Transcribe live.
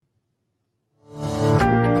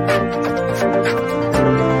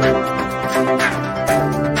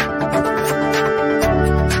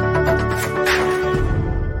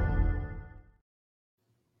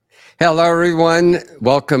Hello, everyone.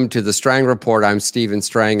 Welcome to the Strang Report. I'm Stephen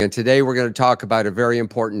Strang, and today we're going to talk about a very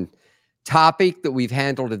important topic that we've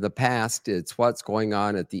handled in the past. It's what's going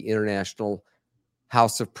on at the International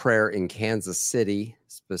House of Prayer in Kansas City,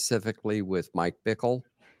 specifically with Mike Bickle,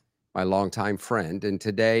 my longtime friend. And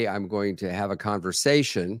today I'm going to have a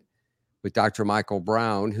conversation with Dr. Michael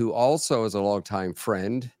Brown, who also is a longtime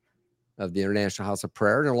friend of the International House of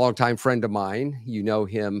Prayer and a longtime friend of mine. You know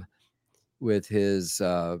him with his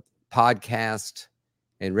podcast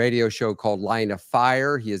and radio show called Line of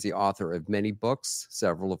Fire. He is the author of many books,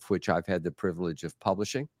 several of which I've had the privilege of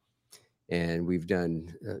publishing. And we've done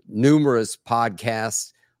numerous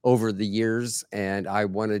podcasts over the years. And I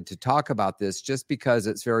wanted to talk about this just because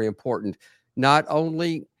it's very important, not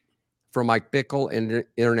only for Mike Bickle and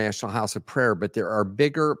International House of Prayer, but there are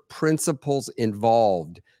bigger principles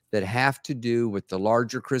involved that have to do with the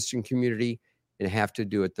larger Christian community and have to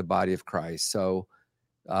do with the body of Christ. So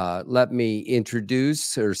let me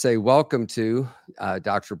introduce or say welcome to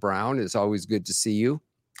Dr. Brown. It's always good to see you.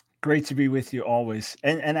 Great to be with you always.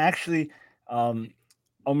 And actually,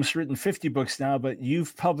 almost written 50 books now, but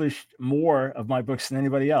you've published more of my books than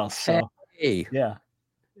anybody else. So, hey, yeah.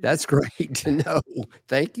 That's great to know.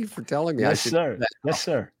 Thank you for telling me. Yes, sir. Yes,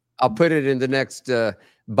 sir. I'll put it in the next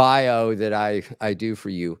bio that I do for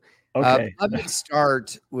you. Okay. Let me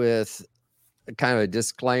start with kind of a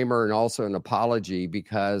disclaimer and also an apology,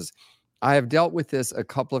 because I have dealt with this a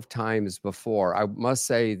couple of times before. I must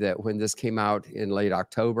say that when this came out in late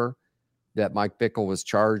October, that Mike Bickle was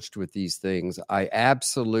charged with these things, I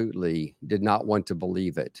absolutely did not want to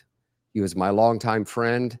believe it. He was my longtime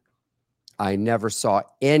friend. I never saw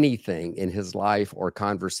anything in his life or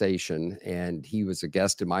conversation, and he was a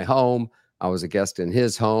guest in my home. I was a guest in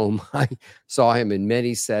his home. I saw him in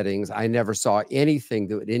many settings. I never saw anything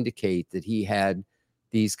that would indicate that he had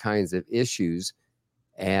these kinds of issues.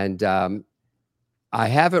 And I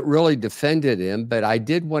haven't really defended him, but I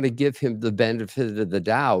did want to give him the benefit of the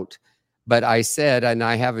doubt. But I said, and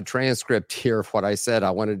I have a transcript here of what I said, I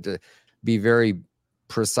wanted to be very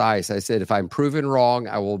precise. I said, if I'm proven wrong,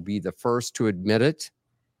 I will be the first to admit it.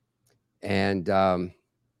 And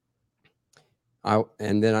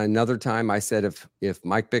then another time I said, if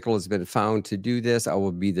Mike Bickle has been found to do this, I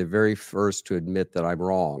will be the very first to admit that I'm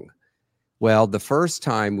wrong. Well, the first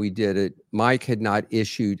time we did it, Mike had not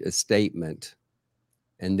issued a statement.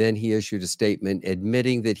 And then he issued a statement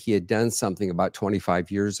admitting that he had done something about 25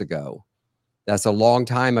 years ago. That's a long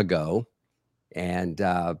time ago. And,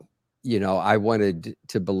 I wanted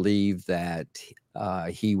to believe that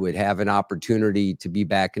he would have an opportunity to be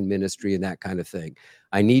back in ministry and that kind of thing.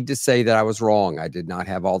 I need to say that I was wrong. I did not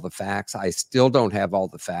have all the facts. I still don't have all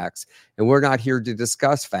the facts. And we're not here to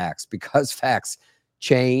discuss facts, because facts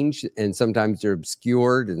change and sometimes they're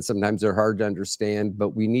obscured and sometimes they're hard to understand. But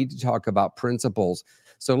we need to talk about principles.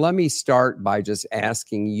 So let me start by just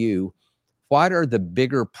asking you, what are the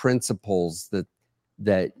bigger principles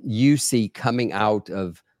that you see coming out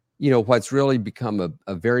of what's really become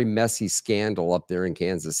a very messy scandal up there in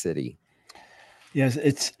Kansas City? Yes,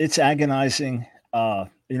 it's agonizing.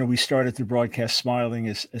 We started the broadcast smiling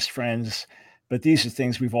as friends, but these are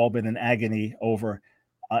things we've all been in agony over.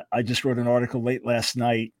 I just wrote an article late last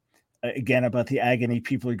night, again, about the agony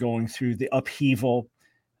people are going through, the upheaval.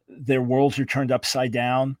 Their worlds are turned upside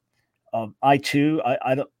down. I too,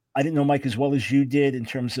 I didn't know Mike as well as you did in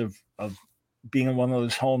terms of being in one of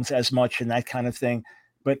those homes as much and that kind of thing.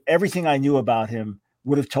 But everything I knew about him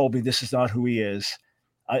would have told me this is not who he is.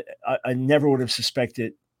 I never would have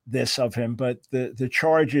suspected this of him, but the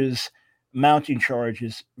charges, mounting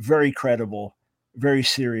charges, very credible, very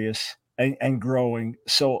serious, and growing.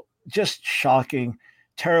 So just shocking,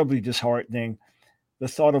 terribly disheartening. The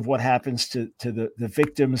thought of what happens to the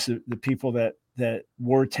victims, the people that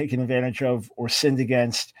were taken advantage of or sinned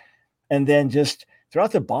against, and then just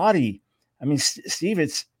throughout the body. I mean, Steve,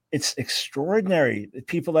 it's extraordinary. The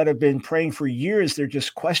people that have been praying for years, they're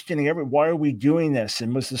just questioning why are we doing this?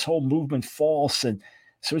 And was this whole movement false? And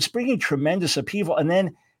so it's bringing tremendous upheaval. And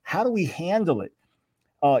then how do we handle it?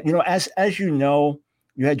 As you know,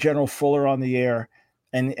 you had General Fuller on the air,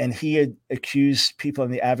 and he had accused people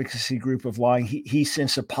in the advocacy group of lying. He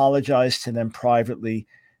since apologized to them privately.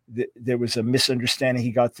 There was a misunderstanding.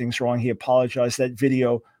 He got things wrong. He apologized. That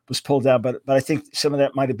video was pulled down, but I think some of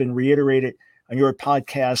that might have been reiterated on your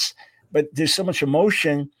podcast. But there's so much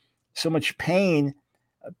emotion, so much pain,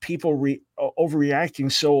 people overreacting.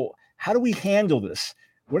 So how do we handle this?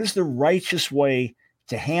 What is the righteous way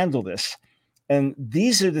to handle this? And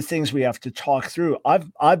these are the things we have to talk through.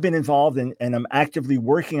 I've been involved and I'm actively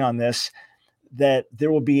working on this, that there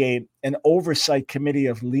will be an oversight committee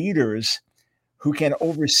of leaders who can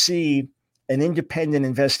oversee an independent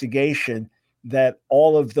investigation that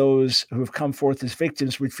all of those who have come forth as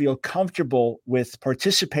victims would feel comfortable with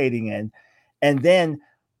participating in. And then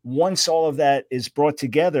once all of that is brought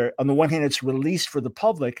together, on the one hand, it's released for the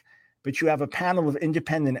public, but you have a panel of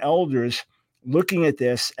independent elders looking at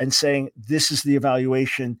this and saying, this is the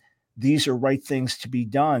evaluation, these are right things to be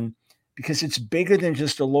done, because it's bigger than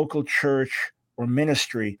just a local church or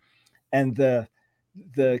ministry. And the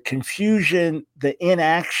confusion, the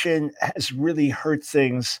inaction has really hurt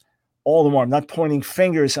things all the more. I'm not pointing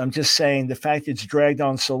fingers. I'm just saying the fact it's dragged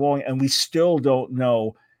on so long and we still don't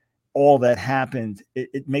know all that happened,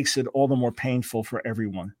 it makes it all the more painful for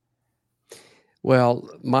everyone. Well,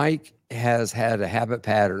 Mike has had a habit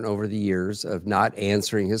pattern over the years of not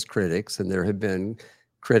answering his critics, and there have been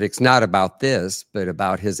critics not about this, but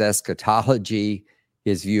about his eschatology,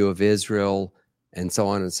 his view of Israel, and so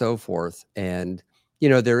on and so forth. And, you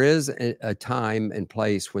know, there is a time and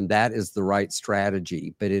place when that is the right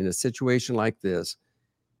strategy. But in a situation like this,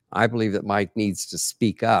 I believe that Mike needs to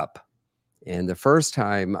speak up. And the first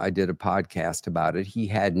time I did a podcast about it, he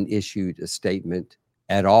hadn't issued a statement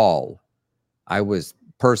at all. I was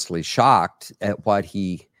personally shocked at what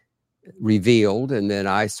he revealed. And then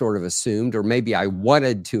I sort of assumed, or maybe I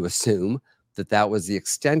wanted to assume, that that was the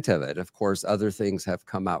extent of it. Of course, other things have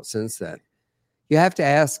come out since then. You have to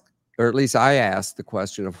ask, or at least I asked the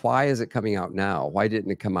question of, why is it coming out now? Why didn't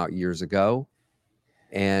it come out years ago?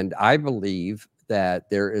 And I believe that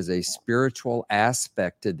there is a spiritual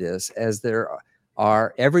aspect to this, as there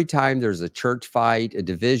are every time there's a church fight, a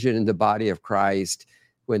division in the body of Christ,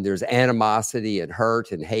 when there's animosity and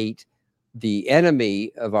hurt and hate, the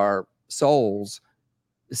enemy of our souls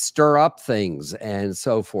stir up things and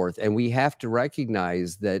so forth. And we have to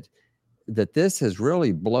recognize that this has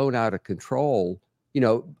really blown out of control. You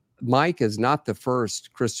know, Mike is not the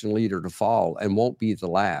first Christian leader to fall and won't be the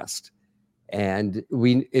last. And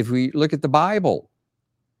if we look at the Bible,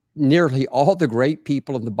 nearly all the great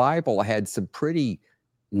people in the Bible had some pretty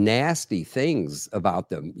nasty things about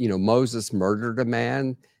them. You know, Moses murdered a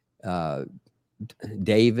man,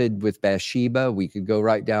 David with Bathsheba. We could go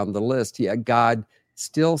right down the list. Yeah, God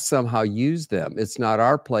still somehow used them. It's not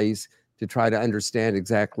our place to try to understand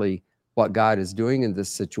exactly what God is doing in this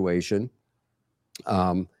situation.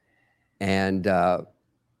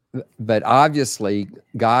 But obviously,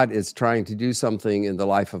 God is trying to do something in the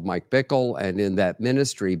life of Mike Bickle and in that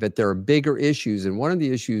ministry. But there are bigger issues. And one of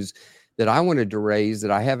the issues that I wanted to raise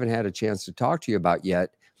that I haven't had a chance to talk to you about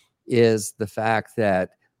yet is the fact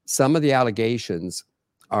that some of the allegations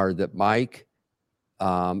are that Mike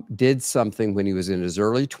did something when he was in his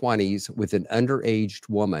early 20s with an underaged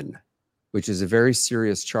woman, which is a very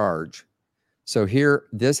serious charge. So here,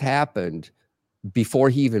 this happened before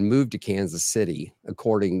he even moved to Kansas City,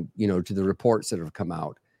 according, to the reports that have come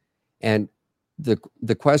out. And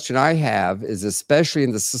the question I have is, especially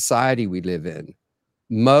in the society we live in,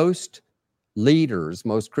 most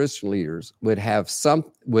Christian leaders would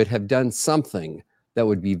have done something that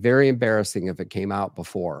would be very embarrassing if it came out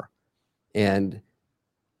before. And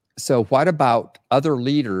so what about other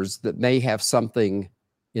leaders that may have something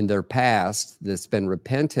in their past that's been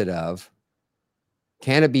repented of?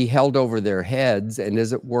 Can it be held over their heads, and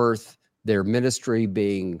is it worth their ministry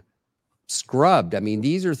being scrubbed? I mean,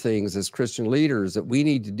 these are things as Christian leaders that we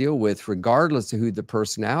need to deal with, regardless of who the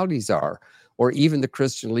personalities are, or even the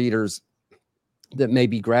Christian leaders that may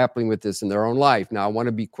be grappling with this in their own life. Now, I want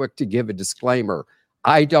to be quick to give a disclaimer.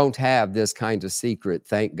 I don't have this kind of secret,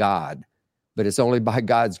 thank God, but it's only by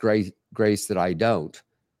God's grace that I don't.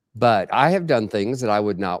 But I have done things that I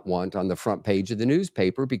would not want on the front page of the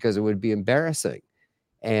newspaper because it would be embarrassing.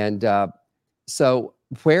 And so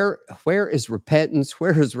where is repentance?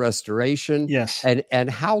 Where is restoration? Yes. And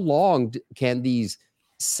how long can these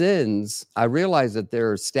sins? I realize that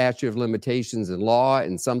there are statute of limitations in law,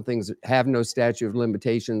 and some things have no statute of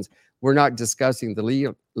limitations. We're not discussing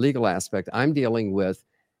the legal aspect. I'm dealing with,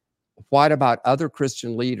 what about other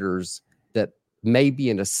Christian leaders that may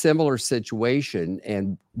be in a similar situation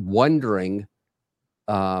and wondering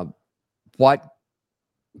what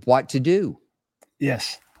to do?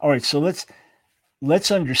 Yes. All right. So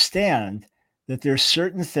let's understand that there's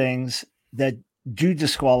certain things that do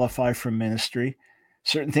disqualify from ministry,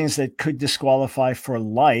 certain things that could disqualify for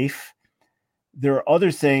life. There are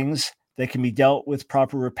other things that can be dealt with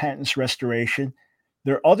proper repentance, restoration.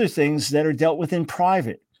 There are other things that are dealt with in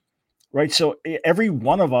private, right? So every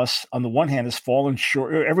one of us, on the one hand, has fallen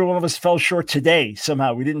short. Every one of us fell short today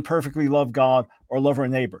somehow. We didn't perfectly love God or love our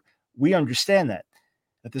neighbor. We understand that.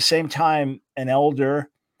 At the same time, an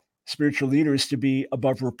elder, spiritual leader, is to be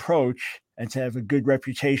above reproach and to have a good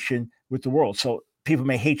reputation with the world. So people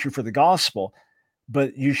may hate you for the gospel,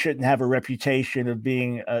 but you shouldn't have a reputation of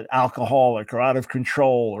being an alcoholic or out of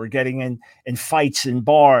control or getting in fights in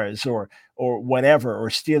bars or whatever, or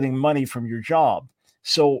stealing money from your job.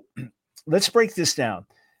 So let's break this down.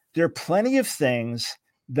 There are plenty of things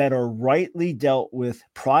that are rightly dealt with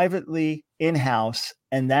privately in-house,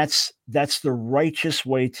 and that's the righteous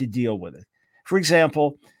way to deal with it. For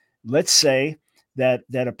example, let's say that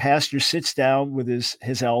a pastor sits down with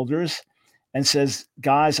his elders and says,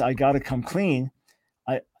 guys, I got to come clean.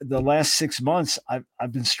 The last 6 months,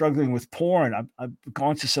 I've been struggling with porn. I've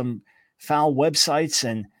gone to some foul websites,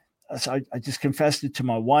 and so I just confessed it to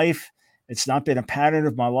my wife. It's not been a pattern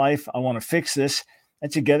of my life. I want to fix this.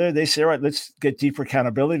 And together they say, all right, let's get deeper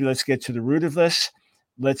accountability. Let's get to the root of this.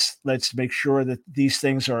 Let's make sure that these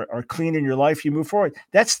things are clean in your life. You move forward.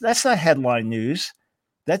 That's not headline news.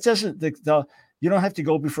 That doesn't you don't have to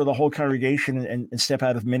go before the whole congregation and step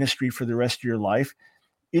out of ministry for the rest of your life.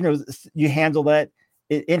 You handle that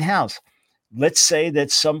in-house. Let's say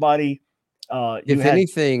that somebody, if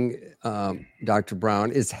anything, Dr.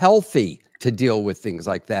 Brown, is healthy to deal with things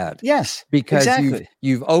like that. Yes, because exactly.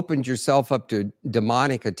 you've opened yourself up to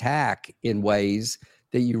demonic attack in ways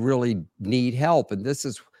that you really need help. And this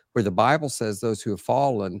is where the Bible says those who have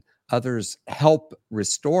fallen, others help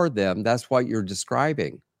restore them. That's what you're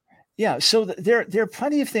describing. Yeah. So there are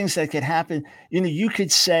plenty of things that could happen. You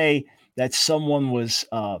could say that someone was,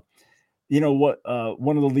 one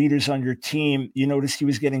of the leaders on your team, you noticed he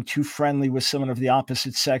was getting too friendly with someone of the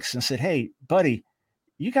opposite sex and said, hey, buddy,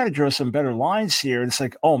 you got to draw some better lines here. And it's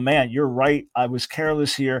like, oh man, you're right. I was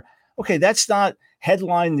careless here. Okay. That's not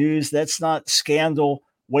headline news. That's not scandal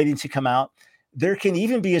waiting to come out. There can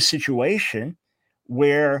even be a situation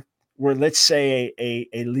where let's say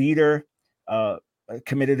a leader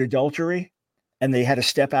committed adultery and they had to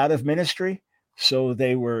step out of ministry. So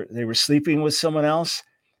they were sleeping with someone else.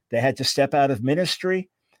 They had to step out of ministry.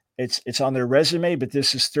 It's on their resume, but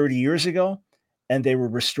this is 30 years ago, and they were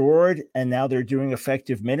restored, and now they're doing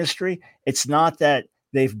effective ministry. It's not that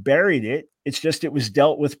they've buried it. It's just it was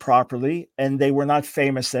dealt with properly, and they were not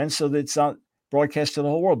famous then, so that it's not broadcast to the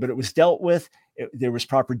whole world, but it was dealt with. There was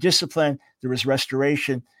proper discipline. There was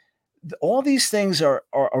restoration. All these things are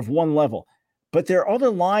of one level, but there are other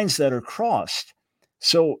lines that are crossed.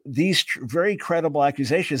 So these very credible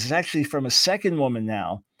accusations is actually from a second woman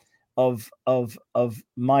now, of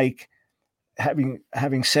Mike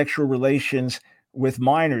having sexual relations with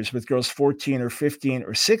minors, with girls 14 or 15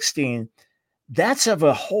 or 16. That's of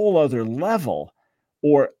a whole other level,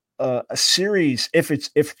 or a series,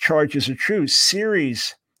 if charges are true,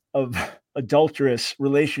 series of adulterous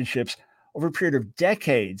relationships over a period of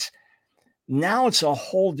decades. Now it's a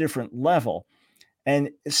whole different level. And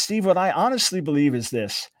Steve, what I honestly believe is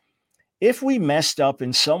this: if we messed up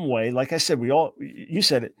in some way, like I said, you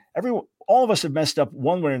said it, all of us have messed up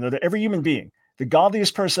one way or another. Every human being, the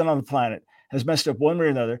godliest person on the planet, has messed up one way or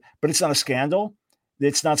another, but it's not a scandal.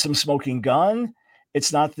 It's not some smoking gun.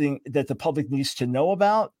 It's not that the public needs to know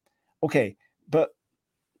about. Okay, but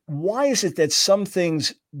why is it that some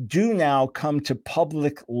things do now come to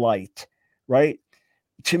public light, right?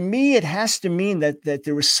 To me, it has to mean that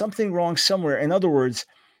there was something wrong somewhere. In other words,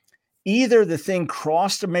 either the thing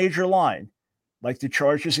crossed a major line, like the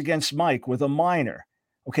charges against Mike with a minor.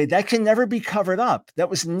 Okay, that can never be covered up. That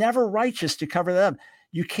was never righteous to cover that up.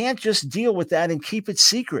 You can't just deal with that and keep it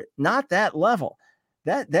secret. Not that level.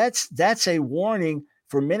 That's a warning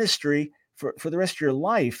for ministry for the rest of your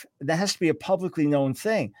life. That has to be a publicly known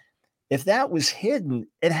thing. If that was hidden,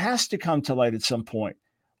 it has to come to light at some point.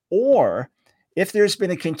 Or if there's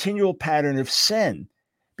been a continual pattern of sin,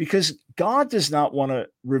 because God does not want to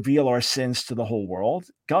reveal our sins to the whole world.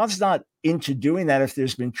 God's not into doing that if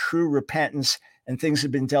there's been true repentance and things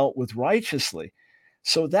have been dealt with righteously.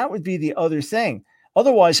 So that would be the other thing.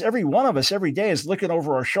 Otherwise, every one of us every day is looking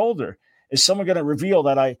over our shoulder. Is someone going to reveal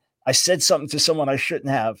that I said something to someone I shouldn't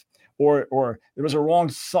have, or there was a wrong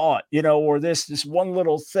thought, or this one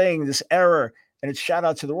little thing, this error, and it's shout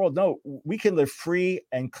out to the world? No, we can live free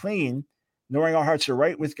and clean, knowing our hearts are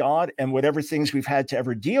right with God, and whatever things we've had to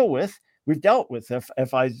ever deal with, we've dealt with.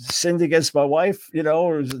 If I sinned against my wife,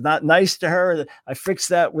 or was not nice to her, I fixed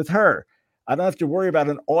that with her. I don't have to worry about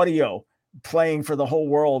an audio playing for the whole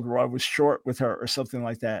world where I was short with her or something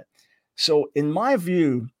like that. So in my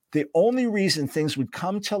view, the only reason things would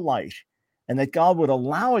come to light and that God would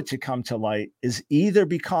allow it to come to light is either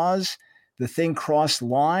because the thing crossed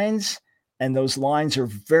lines and those lines are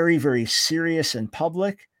very, very serious and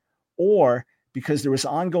public, or because there was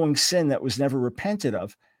ongoing sin that was never repented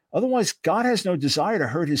of. Otherwise, God has no desire to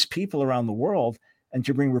hurt his people around the world and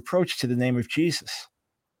to bring reproach to the name of Jesus.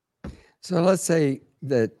 So let's say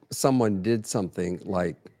that someone did something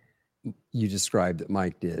like you described that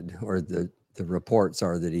Mike did, or the reports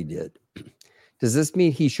are that he did. Does this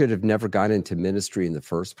mean he should have never gone into ministry in the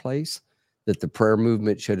first place? That the prayer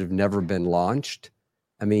movement should have never been launched?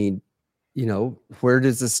 I mean, where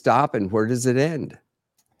does it stop and where does it end?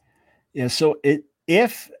 Yeah. So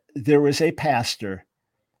if there was a pastor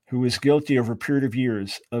who was guilty over a period of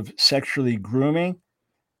years of sexually grooming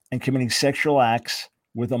and committing sexual acts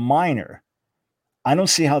with a minor, I don't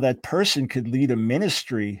see how that person could lead a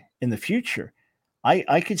ministry in the future.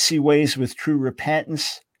 I could see ways with true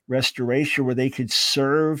repentance, restoration, where they could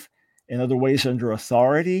serve in other ways under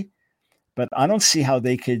authority, but I don't see how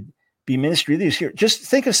they could be ministry leaders here. Just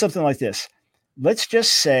think of something like this. Let's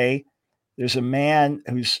just say there's a man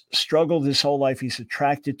who's struggled his whole life. He's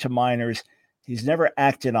attracted to minors. He's never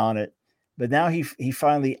acted on it, but now he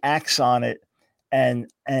finally acts on it, and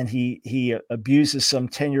he abuses some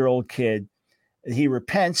 10-year-old kid. He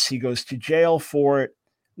repents. He goes to jail for it.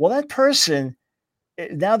 Well, that person,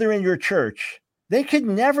 now they're in your church. They could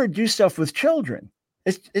never do stuff with children.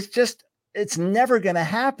 It's never going to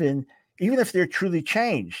happen, even if they're truly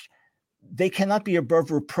changed. They cannot be above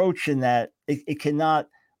reproach in that it cannot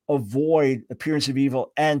avoid appearance of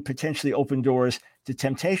evil and potentially open doors to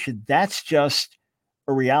temptation. That's just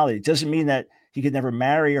a reality. It doesn't mean that he could never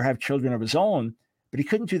marry or have children of his own, but he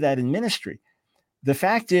couldn't do that in ministry. The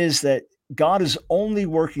fact is that God is only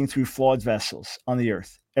working through flawed vessels on the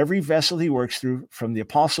earth. Every vessel he works through, from the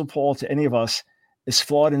Apostle Paul to any of us, is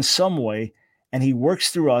flawed in some way, and he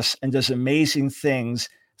works through us and does amazing things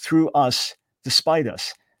through us despite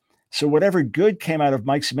us. So whatever good came out of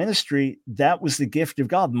Mike's ministry, that was the gift of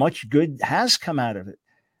God. Much good has come out of it.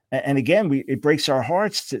 And again, it breaks our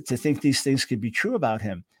hearts to think these things could be true about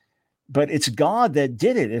him. But it's God that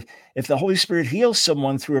did it. If the Holy Spirit heals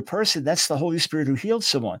someone through a person, that's the Holy Spirit who healed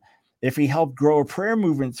someone. If he helped grow a prayer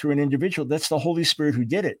movement through an individual, that's the Holy Spirit who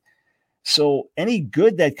did it. So any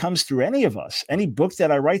good that comes through any of us, any book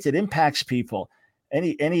that I write that impacts people,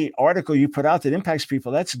 any article you put out that impacts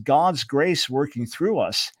people, that's God's grace working through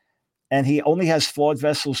us. And he only has flawed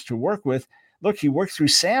vessels to work with. Look, he worked through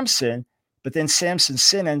Samson, but then Samson's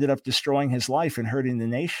sin ended up destroying his life and hurting the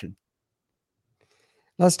nation.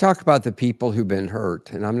 Let's talk about the people who've been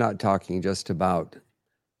hurt. And I'm not talking just about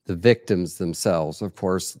the victims themselves. Of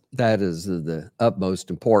course, that is the utmost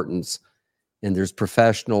importance. And there's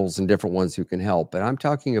professionals and different ones who can help. But I'm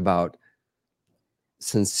talking about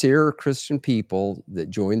sincere Christian people that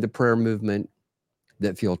joined the prayer movement,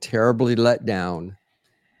 that feel terribly let down,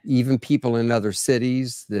 even people in other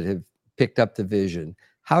cities that have picked up the vision.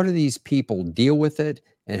 How do these people deal with it,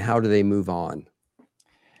 and how do they move on?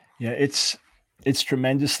 Yeah, it's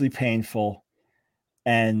tremendously painful,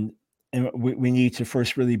 and we need to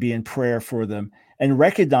first really be in prayer for them and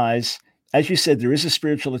recognize, as you said, there is a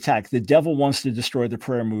spiritual attack. The devil wants to destroy the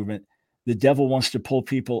prayer movement. The devil wants to pull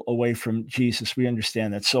people away from Jesus. We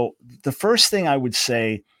understand that. So the first thing I would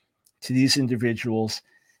say to these individuals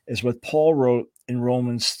is what Paul wrote in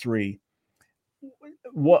Romans 3.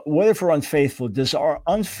 What if we're unfaithful? Does our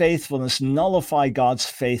unfaithfulness nullify God's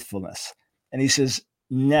faithfulness? And he says,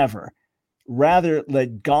 never. Rather,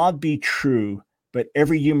 let God be true, but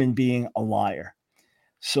every human being a liar.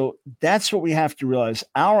 So that's what we have to realize.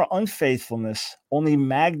 Our unfaithfulness only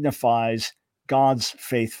magnifies God's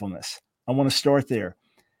faithfulness. I want to start there.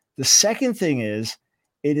 The second thing is,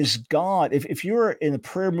 it is God. If you're in the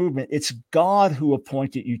prayer movement, it's God who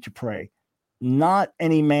appointed you to pray, not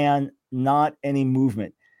any man, not any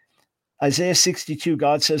movement. Isaiah 62,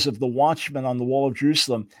 God says of the watchman on the wall of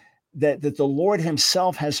Jerusalem, that the Lord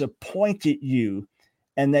himself has appointed you,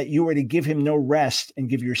 and that you are to give him no rest and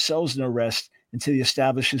give yourselves no rest until he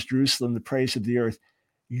establishes Jerusalem, the praise of the earth.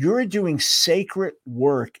 You're doing sacred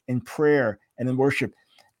work in prayer and in worship.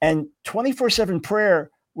 And 24/7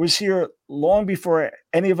 prayer was here long before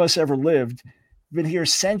any of us ever lived, been here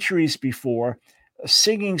centuries before.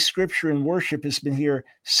 Singing scripture and worship has been here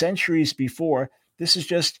centuries before. This is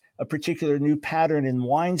just a particular new pattern in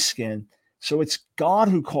wineskin. So it's God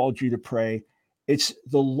who called you to pray. It's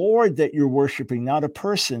the Lord that you're worshiping, not a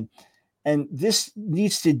person. And this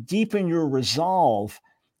needs to deepen your resolve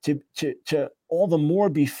to all the more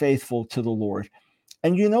be faithful to the Lord.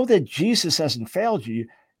 And you know that Jesus hasn't failed you.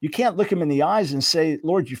 You can't look him in the eyes and say,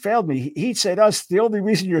 Lord, you failed me. He'd say to us, the only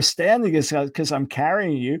reason you're standing is because I'm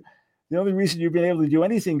carrying you. The only reason you've been able to do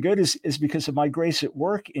anything good is because of my grace at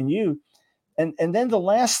work in you. And then the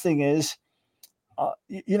last thing is,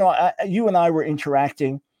 you and I were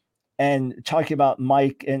interacting and talking about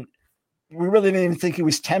Mike, and we really didn't even think he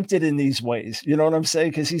was tempted in these ways. You know what I'm saying?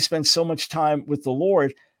 Because he spent so much time with the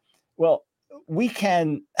Lord. Well, we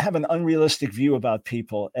can have an unrealistic view about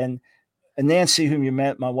people. And Nancy, whom you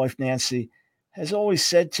met, my wife Nancy, has always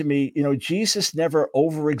said to me, Jesus never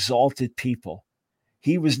overexalted people.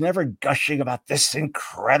 He was never gushing about this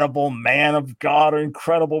incredible man of God or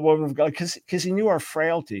incredible woman of God, because he knew our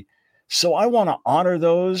frailty. So I want to honor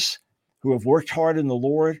those who have worked hard in the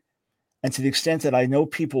Lord. And to the extent that I know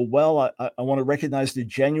people well, I want to recognize the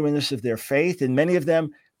genuineness of their faith. And many of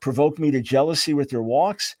them provoke me to jealousy with their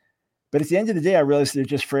walks. But at the end of the day, I realize they're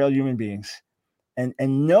just frail human beings. And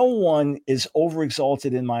no one is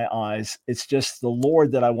overexalted in my eyes. It's just the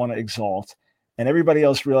Lord that I want to exalt. And everybody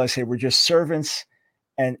else realize, hey, we're just servants.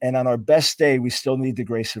 And on our best day, we still need the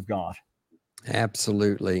grace of God.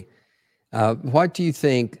 Absolutely. What do you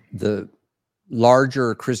think the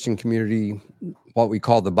larger Christian community, what we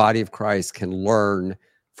call the body of Christ, can learn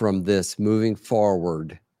from this moving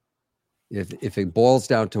forward? If it boils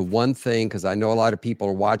down to one thing, because I know a lot of people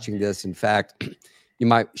are watching this. In fact, you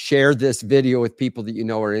might share this video with people that you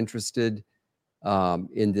know are interested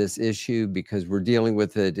in this issue, because we're dealing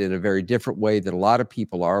with it in a very different way than a lot of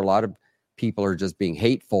people are. A lot of people are just being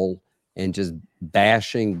hateful and just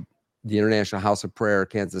bashing the International House of Prayer,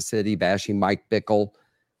 Kansas City, bashing Mike Bickle.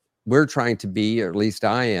 We're trying to be, or at least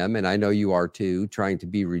I am, and I know you are too, trying to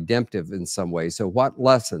be redemptive in some way. So what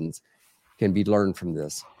lessons can be learned from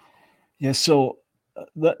this? Yeah, so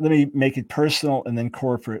let me make it personal and then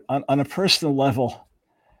corporate. On a personal level,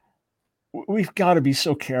 we've got to be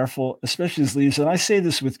so careful, especially as leaders. And I say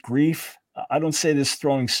this with grief. I don't say this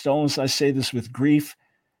throwing stones. I say this with grief,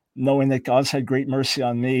 knowing that God's had great mercy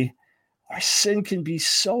on me. Our sin can be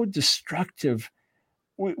so destructive.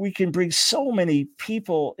 We can bring so many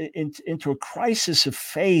people into a crisis of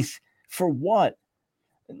faith. For what?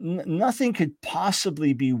 Nothing could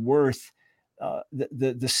possibly be worth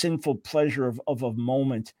the sinful pleasure of a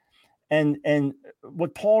moment. And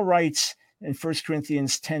what Paul writes in 1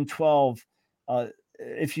 Corinthians 10:12,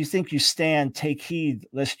 if you think you stand, take heed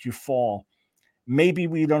lest you fall. Maybe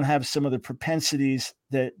we don't have some of the propensities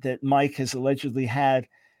that Mike has allegedly had,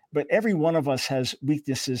 but every one of us has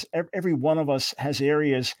weaknesses. Every one of us has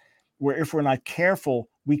areas where, if we're not careful,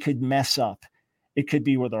 we could mess up. It could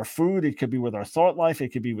be with our food. It could be with our thought life. It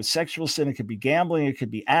could be with sexual sin. It could be gambling. It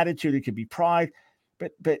could be attitude. It could be pride.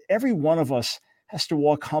 But every one of us has to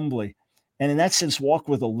walk humbly, and in that sense, walk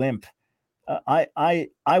with a limp. I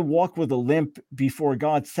walk with a limp before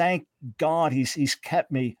God. Thank God He's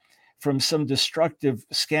kept me from some destructive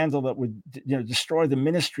scandal that would destroy the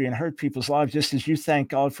ministry and hurt people's lives, just as you thank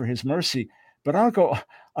God for His mercy. But I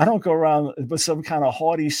don't go around with some kind of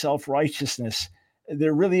haughty self-righteousness.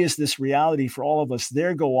 There really is this reality for all of us.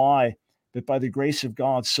 There go I, but by the grace of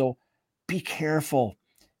God. So be careful.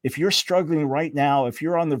 If you're struggling right now, if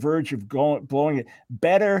you're on the verge of blowing it,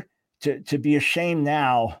 better to be ashamed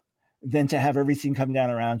now than to have everything come down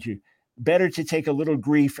around you. Better to take a little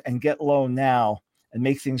grief and get low now and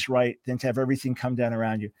make things right than to have everything come down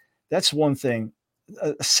around you. That's one thing.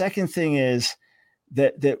 A second thing is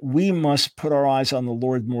that we must put our eyes on the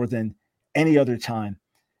Lord more than any other time.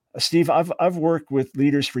 Steve, I've worked with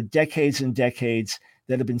leaders for decades and decades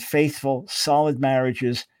that have been faithful, solid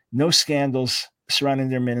marriages, no scandals surrounding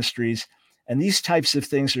their ministries. And these types of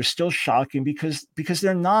things are still shocking because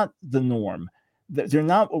they're not the norm. They're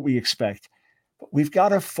not what we expect. But we've got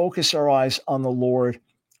to focus our eyes on the Lord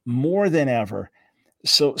more than ever,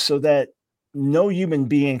 so that no human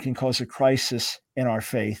being can cause a crisis in our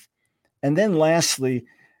faith. And then lastly,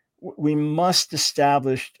 we must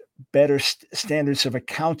establish better standards of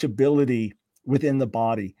accountability within the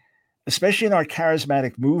body, especially in our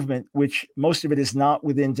charismatic movement, which most of it is not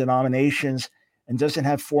within denominations and doesn't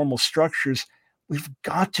have formal structures. We've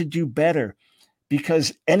got to do better,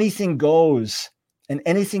 because anything goes and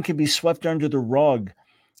anything can be swept under the rug.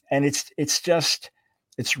 And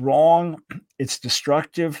it's wrong. It's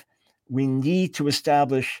destructive. We need to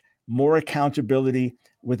establish more accountability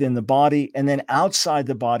within the body, and then outside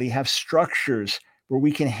the body have structures where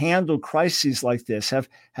we can handle crises like this, have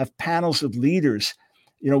panels of leaders.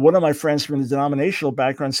 One of my friends from the denominational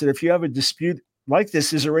background said, if you have a dispute like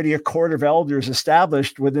this, there's already a court of elders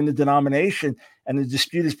established within the denomination, and the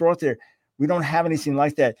dispute is brought there. We don't have anything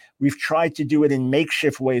like that. We've tried to do it in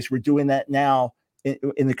makeshift ways. We're doing that now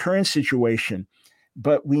in the current situation,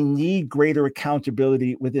 but we need greater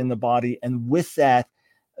accountability within the body. And with that,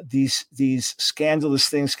 these scandalous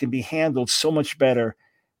things can be handled so much better.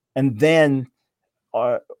 And then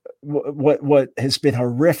what has been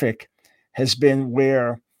horrific has been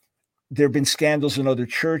where there have been scandals in other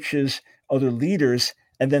churches, other leaders,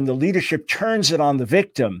 and then the leadership turns it on the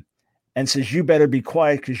victim and says, you better be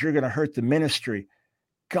quiet because you're going to hurt the ministry.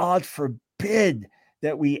 God forbid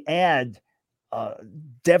that we add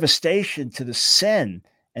devastation to the sin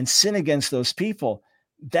and sin against those people,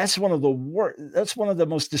 that's one of the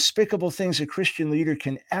most despicable things a Christian leader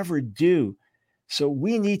can ever do. So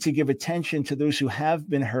we need to give attention to those who have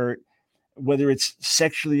been hurt, whether it's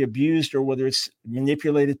sexually abused or whether it's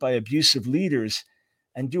manipulated by abusive leaders,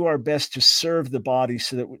 and do our best to serve the body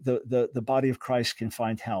so that the body of Christ can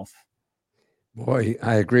find health. Boy,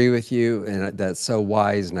 I agree with you, and that's so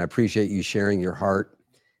wise, and I appreciate you sharing your heart.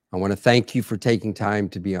 I want to thank you for taking time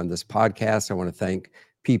to be on this podcast. I want to thank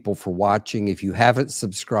people for watching. If you haven't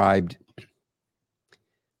subscribed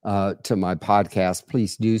to my podcast,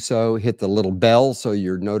 please do so. Hit the little bell so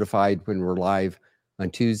you're notified when we're live on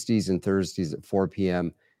Tuesdays and Thursdays at 4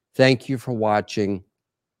 p.m. Thank you for watching.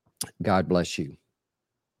 God bless you.